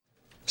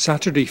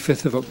Saturday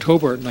 5th of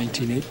October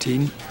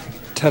 1918,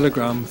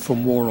 telegram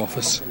from War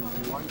Office.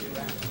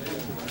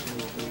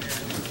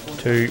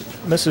 To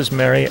Mrs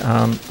Mary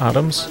Ann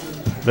Adams,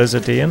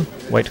 Lissadine,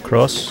 White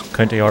Cross,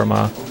 County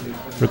Armagh.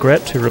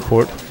 Regret to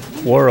report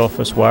War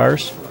Office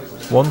wires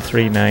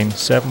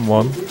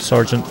 13971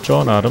 Sergeant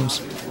John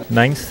Adams,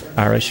 9th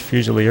Irish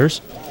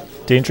Fusiliers,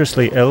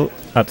 dangerously ill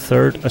at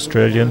 3rd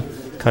Australian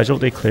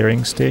Casualty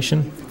Clearing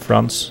Station,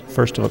 France,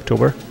 1st of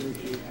October.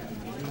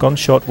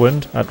 Gunshot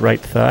wound at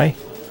right thigh.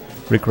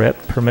 Regret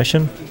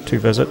permission to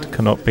visit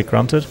cannot be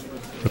granted.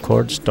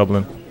 Records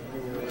Dublin.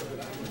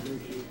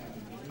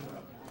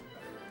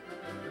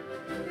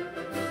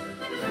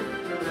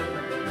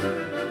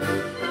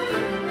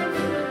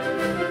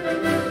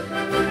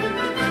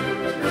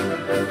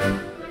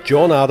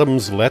 John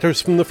Adams'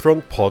 Letters from the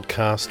Front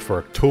podcast for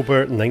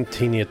October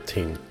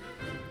 1918.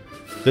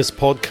 This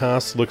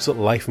podcast looks at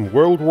life in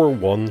World War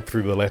I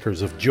through the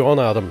letters of John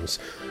Adams,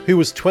 who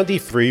was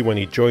 23 when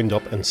he joined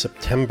up in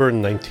September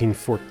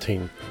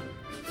 1914.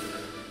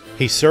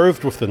 He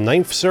served with the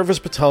 9th Service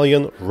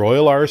Battalion,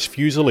 Royal Irish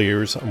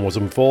Fusiliers, and was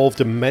involved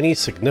in many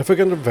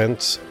significant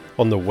events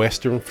on the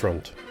Western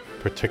Front,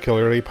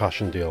 particularly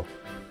Passchendaele.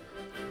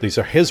 These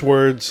are his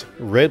words,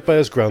 read by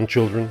his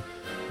grandchildren,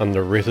 and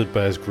narrated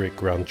by his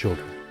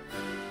great-grandchildren.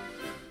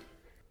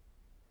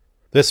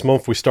 This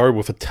month we started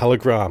with a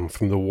telegram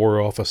from the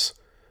War Office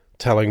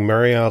telling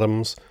Mary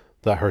Adams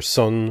that her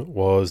son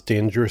was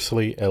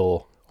dangerously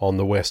ill on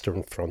the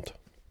Western Front.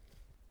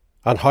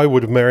 And how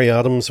would Mary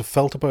Adams have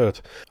felt about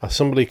it as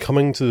somebody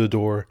coming to the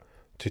door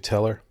to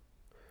tell her?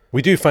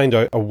 We do find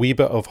out a wee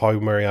bit of how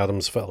Mary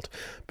Adams felt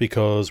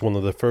because one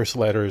of the first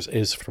letters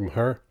is from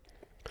her.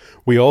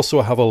 We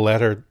also have a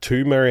letter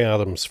to Mary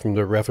Adams from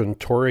the Reverend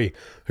Torrey,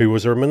 who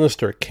was her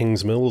minister at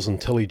King's Mills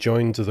until he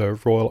joined the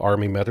Royal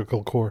Army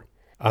Medical Corps,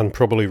 and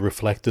probably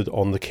reflected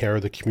on the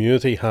care the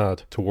community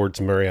had towards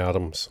Mary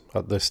Adams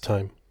at this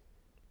time.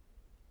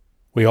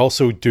 We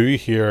also do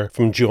hear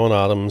from John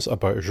Adams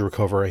about his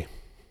recovery.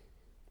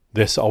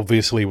 This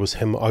obviously was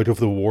him out of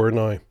the war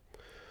now.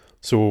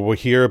 So we'll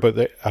hear about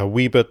a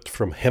wee bit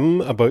from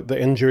him about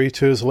the injury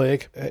to his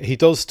leg. He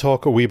does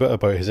talk a wee bit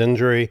about his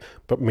injury,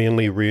 but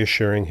mainly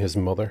reassuring his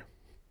mother.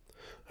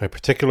 I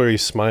particularly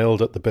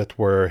smiled at the bit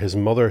where his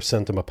mother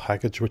sent him a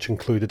package which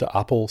included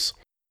apples.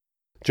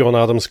 John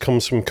Adams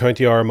comes from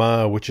County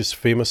Armagh, which is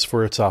famous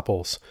for its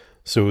apples,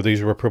 so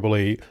these were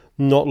probably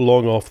not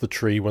long off the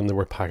tree when they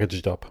were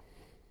packaged up.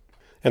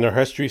 In our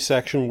history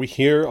section, we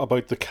hear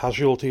about the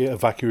casualty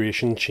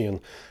evacuation chain,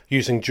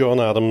 using John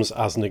Adams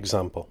as an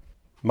example.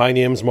 My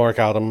name's Mark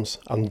Adams,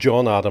 and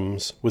John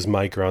Adams was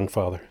my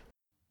grandfather.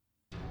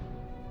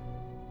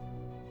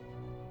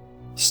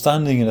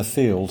 Standing in a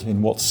field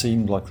in what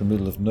seemed like the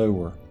middle of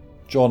nowhere,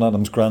 John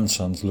Adams'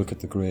 grandsons look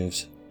at the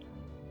graves.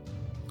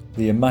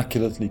 The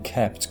immaculately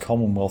kept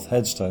Commonwealth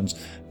headstones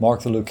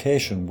mark the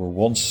location where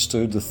once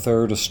stood the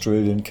 3rd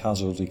Australian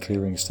Casualty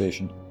Clearing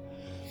Station.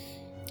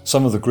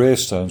 Some of the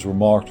gravestones were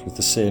marked with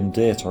the same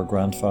date our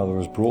grandfather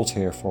was brought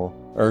here for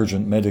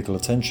urgent medical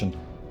attention,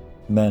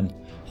 men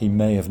he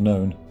may have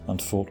known and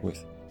fought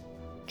with.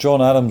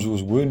 John Adams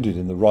was wounded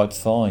in the right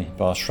thigh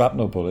by a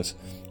shrapnel bullet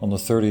on the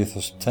 30th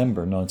of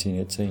September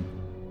 1918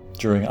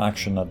 during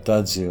action at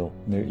Dadzil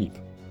near Ypres.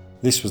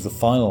 This was the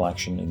final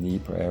action in the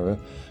Ypres area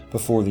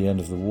before the end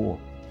of the war.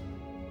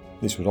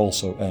 This would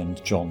also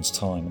end John's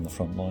time on the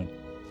front line.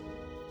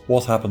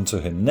 What happened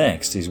to him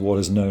next is what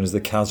is known as the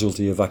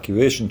casualty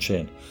evacuation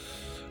chain.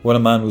 When a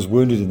man was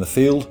wounded in the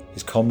field,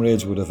 his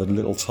comrades would have had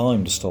little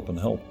time to stop and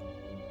help.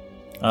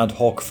 Ad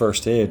hoc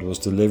first aid was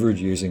delivered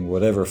using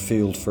whatever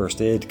field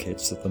first aid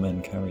kits that the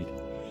men carried.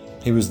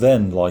 He was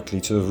then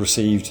likely to have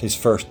received his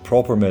first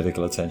proper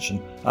medical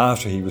attention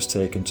after he was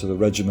taken to the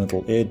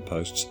regimental aid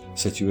posts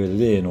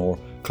situated in or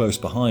close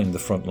behind the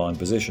frontline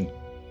position.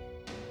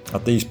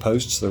 At these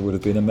posts there would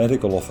have been a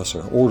medical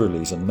officer,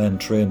 orderlies and men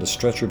trained as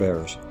stretcher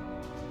bearers.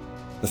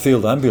 The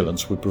field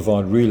ambulance would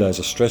provide relays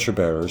of stretcher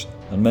bearers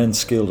and men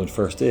skilled in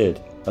first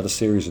aid at a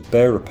series of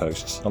bearer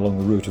posts along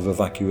the route of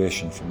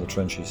evacuation from the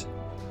trenches.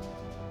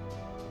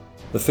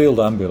 The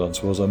field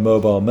ambulance was a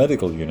mobile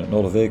medical unit,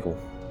 not a vehicle.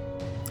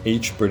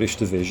 Each British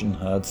division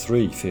had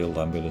 3 field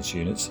ambulance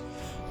units.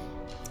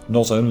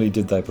 Not only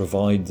did they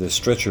provide the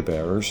stretcher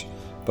bearers,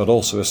 but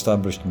also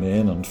established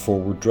main and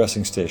forward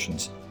dressing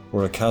stations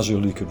where a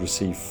casualty could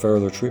receive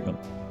further treatment.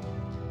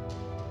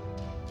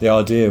 The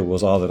idea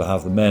was either to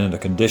have the men in a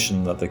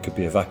condition that they could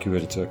be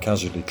evacuated to a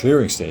casualty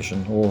clearing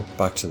station or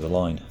back to the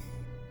line.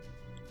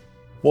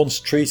 Once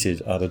treated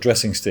at a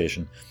dressing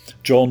station,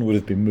 John would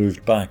have been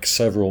moved back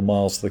several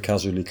miles to the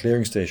casualty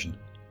clearing station.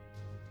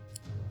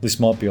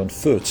 This might be on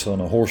foot, on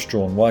a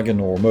horse-drawn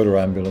wagon or motor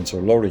ambulance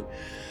or lorry.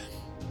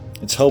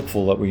 It's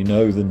helpful that we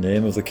know the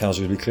name of the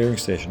casualty clearing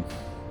station,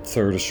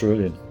 3rd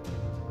Australian.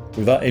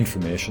 With that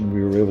information,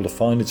 we were able to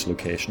find its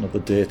location at the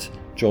date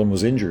John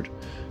was injured,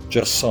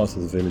 just south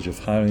of the village of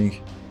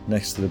Haring,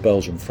 next to the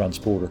Belgium-France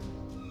border.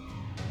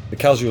 The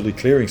casualty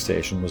clearing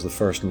station was the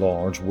first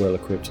large,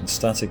 well-equipped and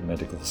static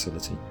medical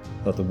facility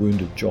that the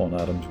wounded John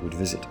Adams would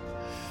visit.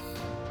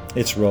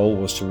 Its role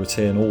was to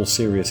retain all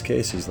serious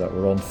cases that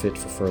were unfit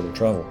for further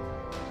travel,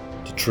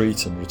 to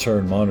treat and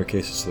return minor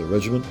cases to the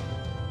regiment,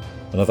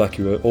 and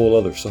evacuate all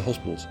others to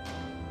hospitals.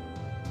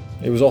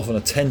 It was often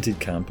a tented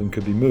camp and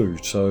could be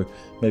moved, so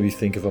maybe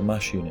think of a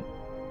MASH unit.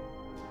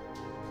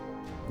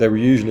 They were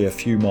usually a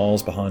few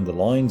miles behind the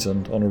lines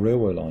and on a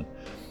railway line.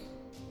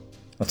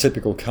 A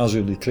typical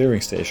casualty clearing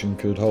station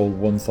could hold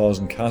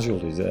 1,000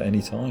 casualties at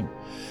any time.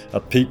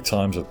 At peak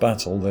times of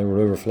battle, they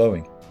were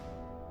overflowing.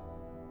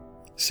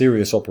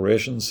 Serious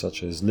operations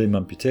such as limb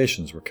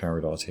amputations were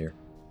carried out here.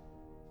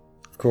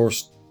 Of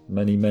course,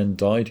 many men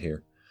died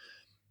here,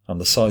 and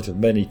the site of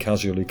many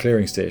casualty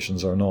clearing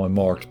stations are now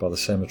marked by the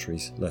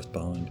cemeteries left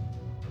behind.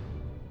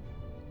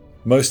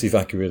 Most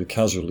evacuated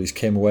casualties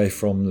came away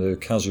from the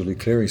casualty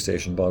clearing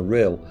station by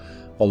rail,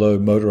 although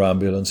motor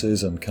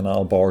ambulances and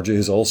canal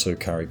barges also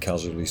carried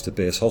casualties to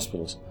base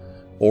hospitals,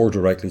 or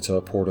directly to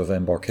a port of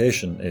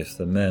embarkation if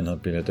the men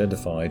had been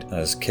identified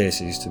as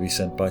cases to be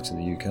sent back to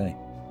the UK.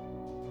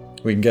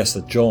 We can guess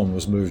that John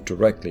was moved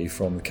directly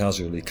from the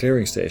casualty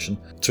clearing station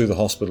to the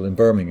hospital in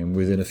Birmingham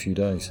within a few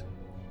days.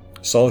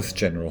 South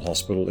General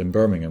Hospital in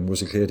Birmingham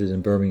was located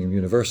in Birmingham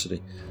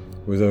University,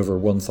 with over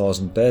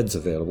 1,000 beds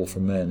available for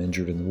men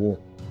injured in the war.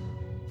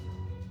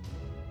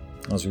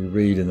 As we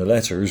read in the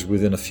letters,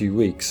 within a few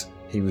weeks,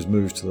 he was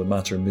moved to the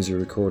Mater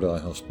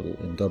Misericordiae Hospital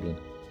in Dublin.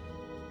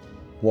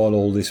 While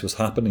all this was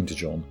happening to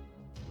John,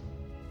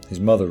 his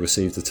mother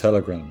received a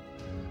telegram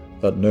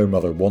that no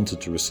mother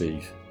wanted to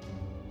receive,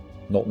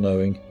 not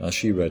knowing, as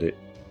she read it,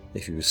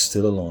 if he was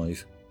still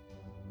alive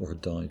or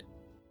had died.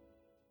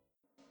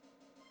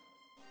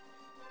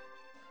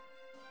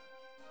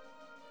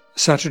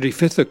 Saturday,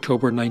 5th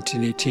October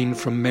 1918,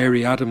 from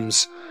Mary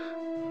Adams.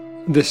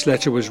 This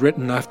letter was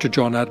written after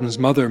John Adams'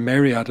 mother,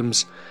 Mary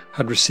Adams,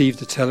 had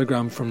received a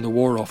telegram from the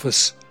War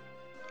Office.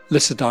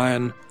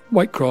 Lissadine,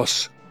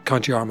 Whitecross,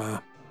 County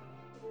Armagh.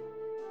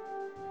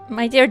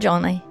 My dear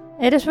Johnny,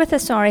 it is with a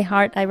sorry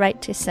heart I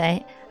write to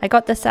say I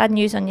got the sad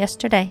news on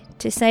yesterday,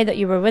 to say that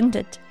you were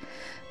wounded.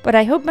 But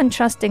I hope and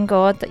trust in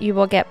God that you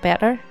will get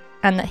better,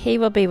 and that He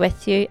will be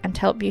with you and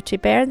help you to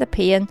bear the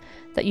pain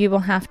that you will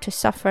have to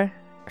suffer,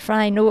 for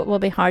I know it will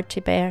be hard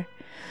to bear.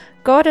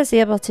 God is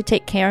able to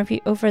take care of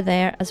you over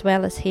there as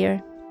well as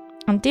here.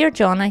 And dear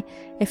Johnny,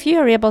 if you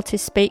are able to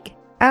speak,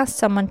 ask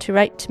someone to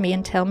write to me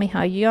and tell me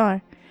how you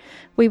are.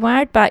 We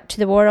wired back to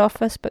the War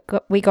Office,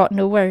 but we got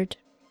no word.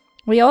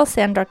 We all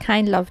send our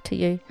kind love to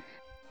you.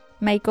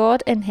 May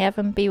God in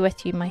heaven be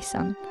with you, my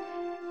son.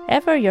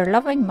 Ever your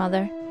loving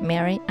mother,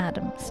 Mary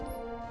Adams.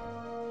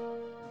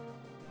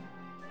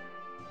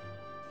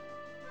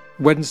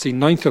 Wednesday,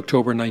 9th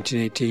October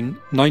 1918,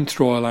 9th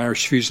Royal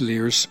Irish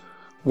Fusiliers,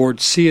 Ward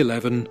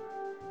C11,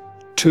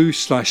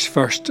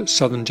 2/1st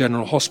Southern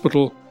General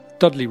Hospital,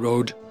 Dudley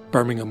Road,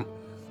 Birmingham.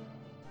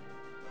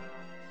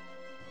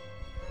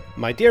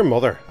 My dear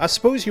mother, I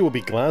suppose you will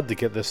be glad to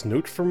get this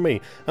note from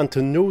me, and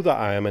to know that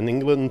I am in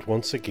England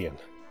once again.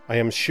 I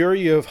am sure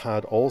you have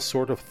had all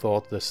sort of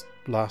thought this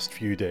last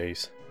few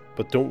days,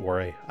 but don't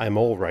worry, I'm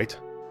all right.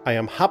 I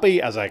am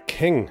happy as a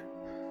king.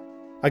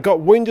 I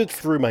got wounded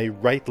through my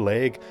right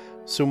leg,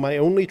 so my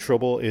only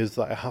trouble is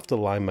that I have to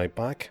lie on my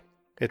back.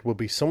 It will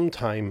be some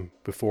time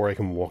before I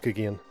can walk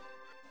again.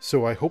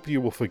 So I hope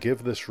you will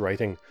forgive this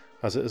writing,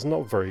 as it is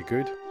not very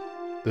good.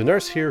 The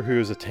nurse here who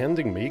is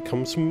attending me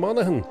comes from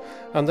Monaghan,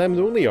 and I'm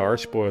the only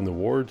Irish boy in the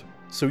ward,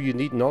 so you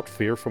need not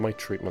fear for my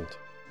treatment.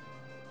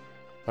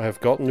 I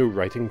have got no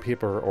writing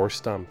paper or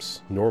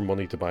stamps, nor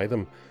money to buy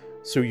them,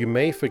 so you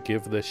may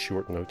forgive this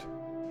short note.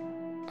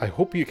 I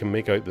hope you can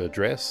make out the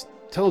address.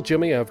 Tell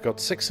Jimmy I've got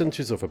 6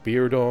 inches of a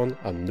beard on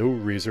and no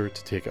razor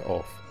to take it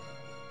off.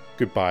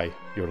 Goodbye,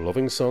 your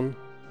loving son,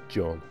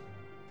 John.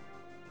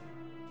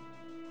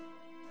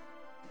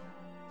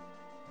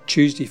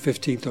 Tuesday,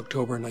 15th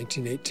October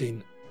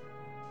 1918.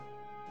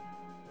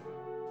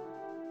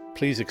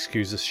 Please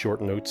excuse this short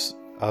notes,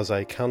 as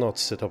I cannot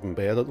sit up in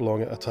bed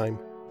long at a time.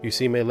 You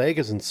see, my leg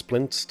is in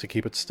splints to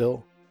keep it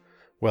still.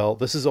 Well,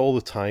 this is all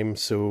the time,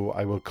 so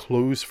I will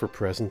close for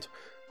present,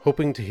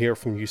 hoping to hear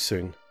from you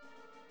soon.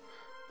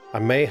 I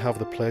may have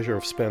the pleasure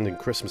of spending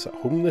Christmas at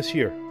home this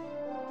year.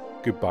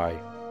 Goodbye,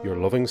 your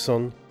loving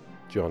son,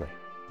 Johnny.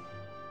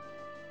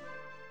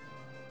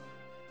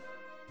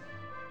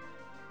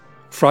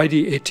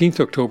 Friday, 18th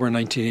October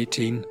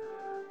 1918,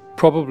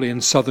 probably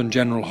in Southern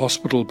General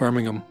Hospital,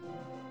 Birmingham.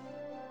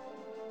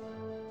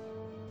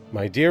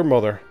 My dear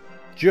mother,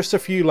 just a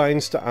few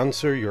lines to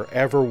answer your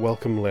ever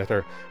welcome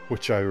letter,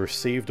 which I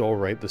received all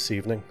right this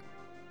evening.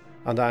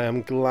 And I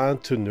am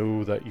glad to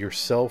know that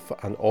yourself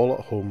and all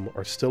at home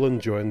are still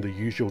enjoying the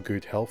usual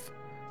good health.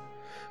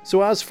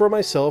 So as for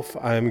myself,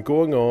 I am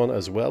going on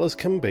as well as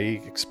can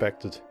be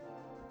expected.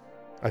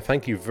 I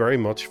thank you very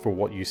much for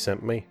what you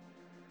sent me.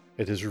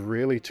 It is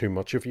really too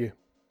much of you.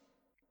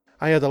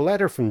 I had a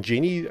letter from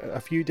Jeanie a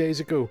few days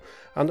ago,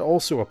 and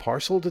also a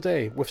parcel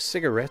today with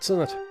cigarettes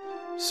in it.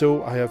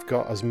 So I have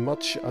got as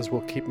much as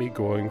will keep me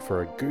going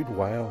for a good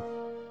while.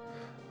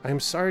 I am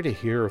sorry to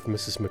hear of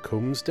Mrs.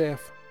 McComb's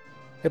death.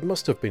 It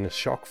must have been a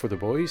shock for the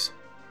boys.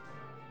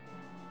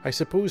 I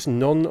suppose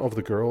none of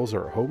the girls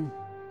are at home.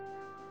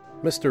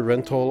 Mr.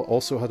 Rentoul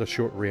also had a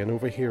short reign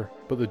over here,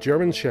 but the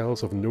German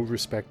shells have no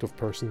respect of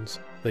persons.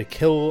 They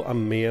kill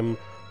and maim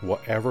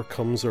whatever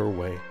comes their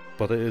way,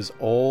 but it is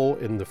all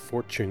in the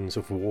fortunes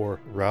of war,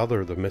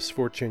 rather the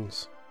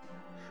misfortunes.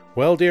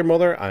 Well, dear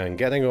mother, I am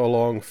getting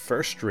along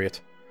first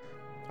rate.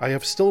 I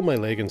have still my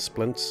leg in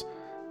splints.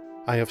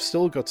 I have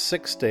still got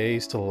 6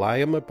 days to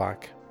lie on my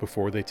back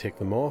before they take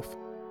them off.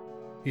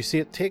 You see,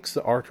 it takes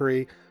the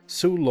artery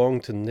so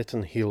long to knit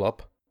and heal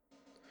up.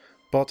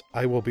 But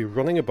I will be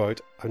running about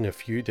in a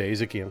few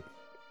days again.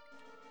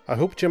 I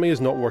hope Jimmy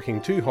is not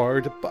working too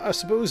hard, but I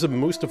suppose that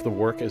most of the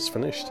work is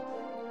finished.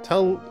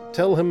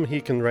 Tell him he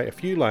can write a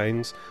few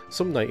lines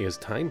some night at his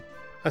time.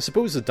 I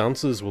suppose the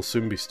dances will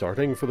soon be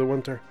starting for the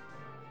winter.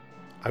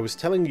 I was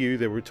telling you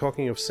they were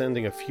talking of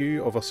sending a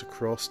few of us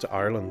across to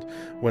Ireland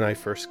when I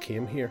first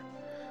came here.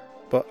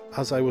 But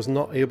as I was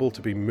not able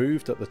to be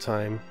moved at the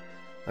time,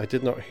 I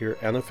did not hear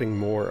anything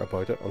more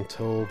about it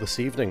until this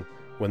evening,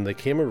 when they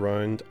came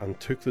around and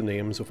took the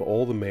names of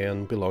all the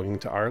men belonging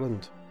to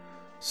Ireland.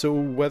 So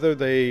whether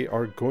they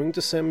are going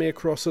to send me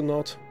across or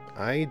not,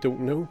 I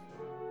don't know.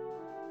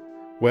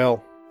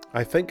 Well,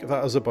 I think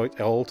that is about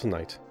all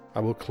tonight. I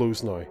will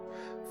close now.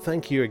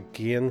 Thank you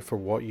again for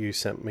what you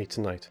sent me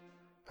tonight.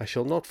 I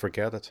shall not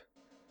forget it.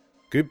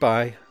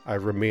 Goodbye. I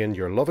remain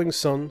your loving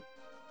son,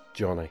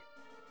 Johnny.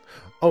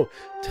 Oh,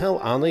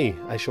 tell Annie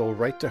I shall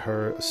write to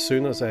her as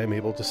soon as I am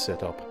able to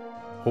sit up,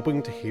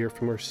 hoping to hear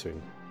from her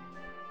soon.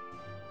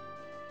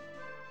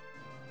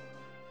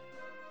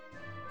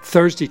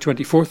 Thursday,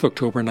 24th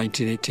October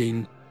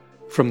 1918,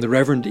 from the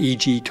Reverend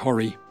E.G.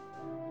 Torrey.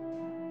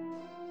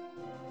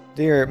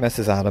 Dear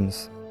Mrs.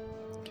 Adams,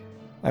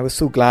 I was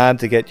so glad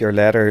to get your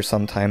letter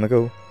some time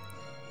ago.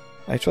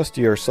 I trust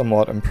you are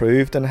somewhat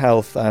improved in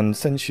health, and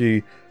since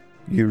you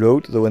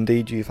wrote, though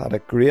indeed you've had a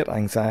great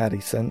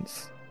anxiety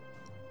since.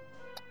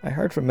 I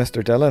heard from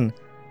Mr. Dillon,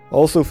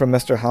 also from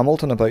Mr.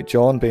 Hamilton, about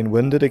John being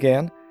wounded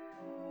again.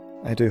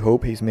 I do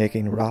hope he's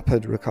making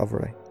rapid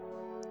recovery.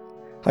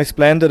 How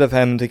splendid of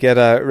him to get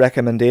a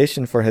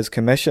recommendation for his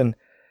commission.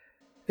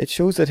 It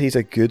shows that he's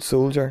a good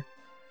soldier,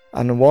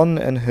 and one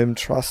in whom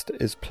trust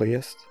is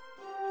placed.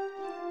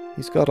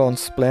 He's got on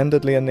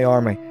splendidly in the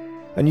army,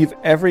 and you've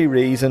every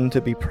reason to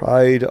be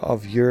proud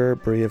of your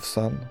brave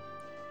son.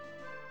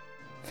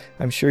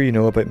 I'm sure you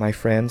know about my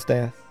friend's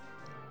death.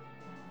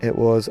 It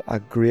was a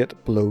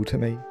great blow to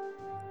me.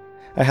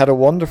 I had a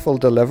wonderful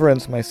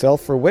deliverance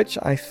myself, for which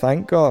I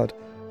thank God.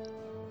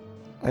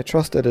 I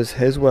trust it is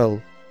His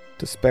will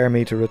to spare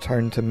me to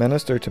return to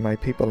minister to my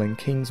people in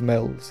King's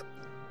Mills,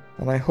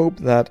 and I hope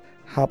that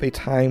happy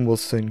time will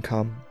soon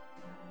come.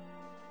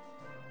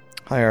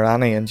 How are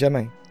Annie and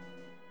Jimmy?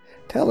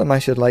 Tell them I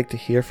should like to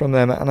hear from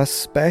them, and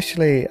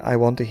especially I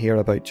want to hear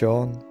about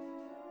John.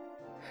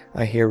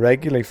 I hear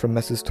regularly from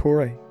Mrs.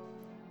 Torrey.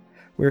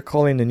 We're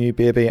calling the new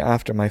baby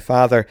after my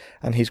father,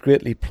 and he's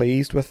greatly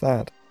pleased with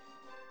that.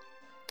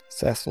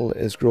 Cecil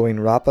is growing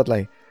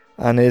rapidly,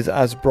 and is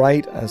as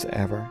bright as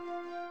ever.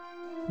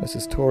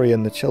 Mrs. Torrey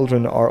and the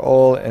children are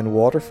all in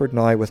Waterford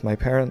now with my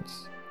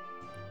parents.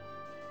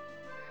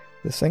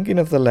 The sinking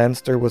of the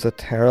Leinster was a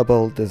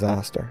terrible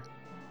disaster.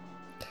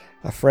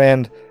 A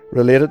friend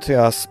related to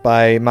us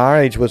by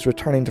marriage was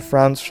returning to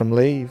France from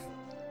leave.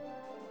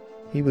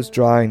 He was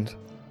drowned,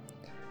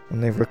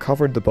 and they've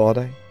recovered the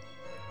body.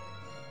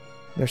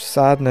 There's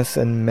sadness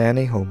in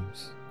many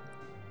homes.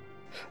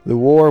 The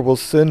war will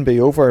soon be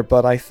over,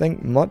 but I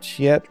think much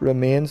yet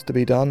remains to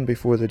be done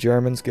before the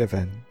Germans give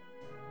in.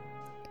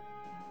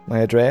 My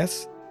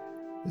address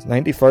is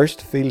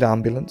 91st Field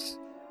Ambulance,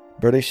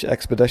 British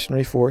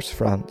Expeditionary Force,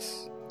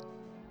 France.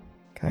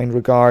 Kind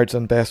regards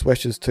and best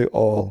wishes to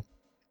all.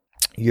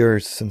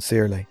 Yours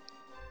sincerely,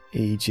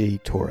 E.G.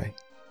 Torrey.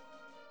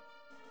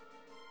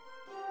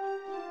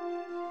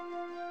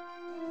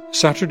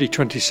 Saturday,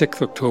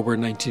 26th October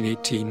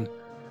 1918.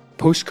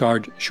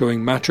 Postcard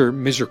showing Mater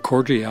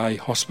Misericordiae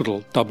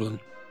Hospital,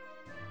 Dublin.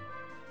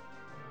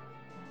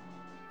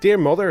 Dear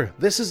Mother,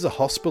 this is the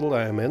hospital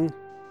I am in.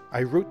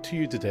 I wrote to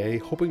you today,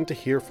 hoping to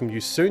hear from you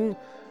soon.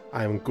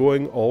 I am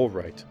going all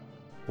right.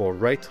 Will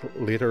write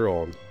later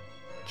on.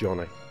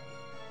 Johnny.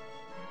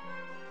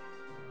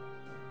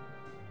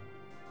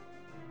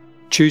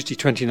 Tuesday,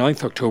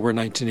 29th October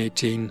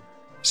 1918.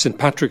 St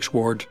Patrick's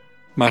Ward,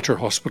 Mater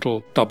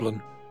Hospital,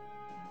 Dublin.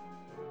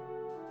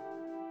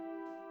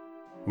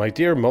 My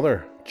dear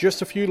Mother,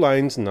 just a few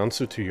lines in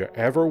answer to your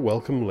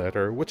ever-welcome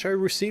letter which I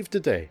received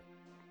today.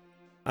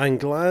 I am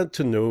glad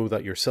to know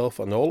that yourself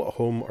and all at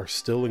home are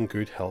still in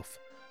good health,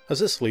 as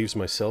this leaves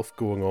myself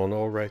going on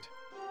all right.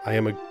 I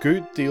am a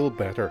good deal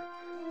better.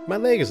 My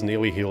leg is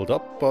nearly healed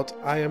up, but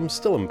I am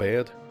still in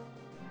bed.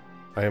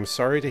 I am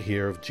sorry to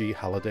hear of G.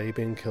 Halliday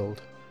being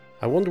killed.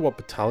 I wonder what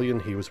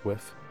battalion he was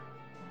with.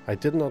 I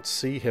did not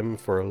see him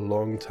for a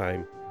long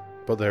time,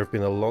 but there have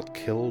been a lot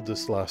killed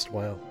this last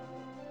while.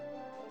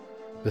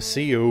 The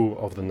CO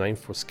of the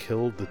 9th was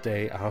killed the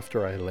day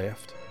after I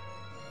left.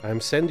 I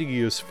am sending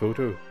you his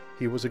photo.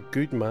 He was a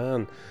good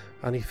man,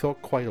 and he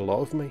thought quite a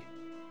lot of me.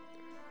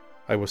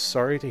 I was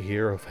sorry to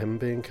hear of him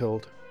being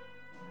killed.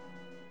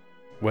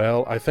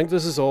 Well, I think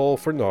this is all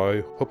for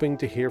now, hoping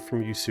to hear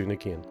from you soon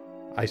again.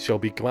 I shall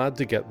be glad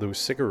to get those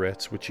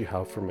cigarettes which you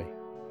have for me.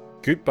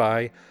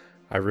 Goodbye.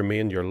 I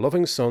remain your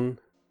loving son,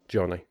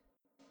 Johnny.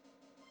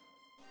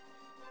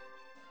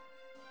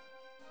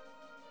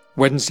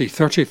 Wednesday,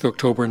 30th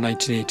October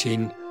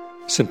 1918,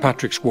 St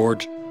Patrick's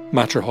Ward,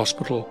 Mater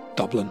Hospital,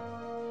 Dublin.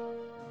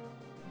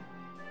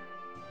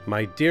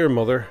 My dear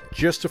mother,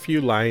 just a few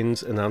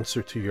lines in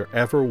answer to your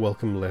ever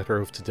welcome letter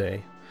of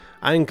today.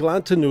 I am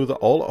glad to know that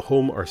all at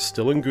home are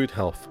still in good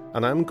health,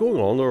 and I am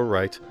going on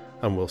alright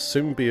and will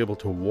soon be able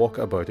to walk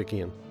about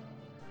again.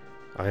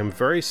 I am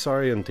very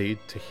sorry indeed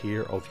to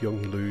hear of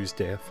young Lou's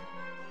death.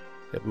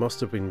 It must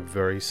have been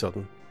very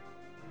sudden.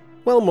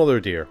 Well, mother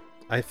dear,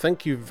 I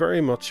thank you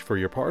very much for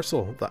your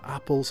parcel. The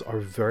apples are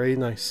very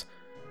nice.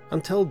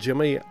 And tell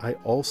Jimmy I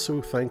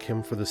also thank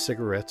him for the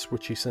cigarettes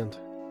which he sent.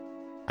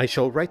 I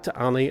shall write to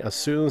Annie as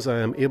soon as I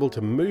am able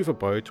to move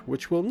about,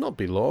 which will not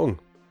be long.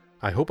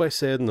 I hope I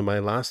said in my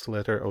last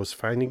letter I was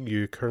finding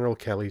you Colonel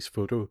Kelly's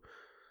photo,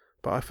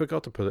 but I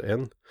forgot to put it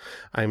in.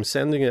 I am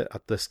sending it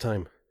at this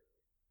time.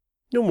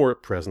 No more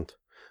at present.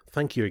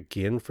 Thank you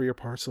again for your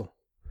parcel.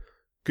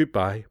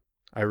 Goodbye.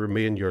 I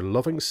remain your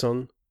loving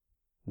son,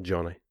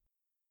 Johnny.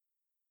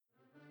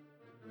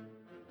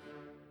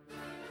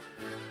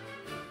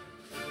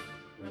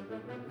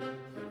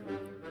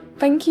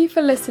 Thank you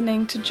for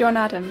listening to John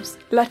Adams,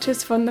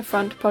 Letters from the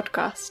Front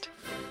podcast.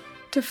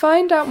 To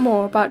find out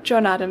more about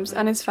John Adams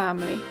and his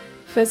family,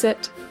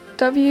 visit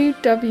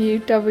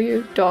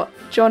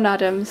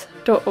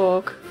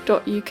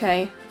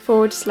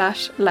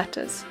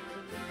www.johnadams.org.uk/letters.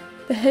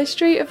 The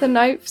history of the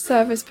 9th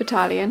Service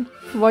Battalion,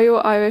 Royal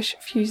Irish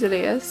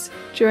Fusiliers,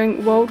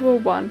 during World War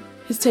I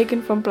is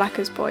taken from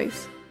Blacker's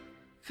Boys.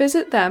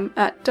 Visit them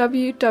at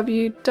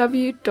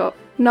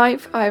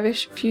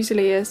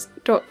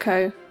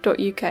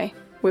www.9thirishfusiliers.co.uk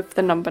with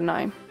the number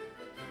 9.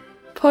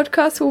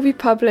 Podcasts will be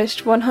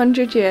published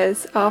 100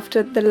 years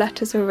after the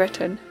letters were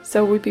written,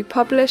 so will be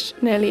published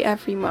nearly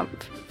every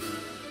month.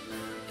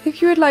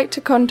 If you would like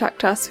to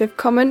contact us with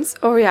comments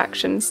or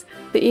reactions,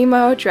 the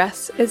email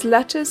address is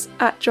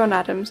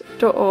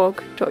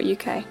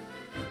letters@johnadams.org.uk.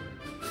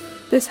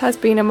 This has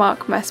been a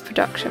Mark Mess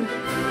production.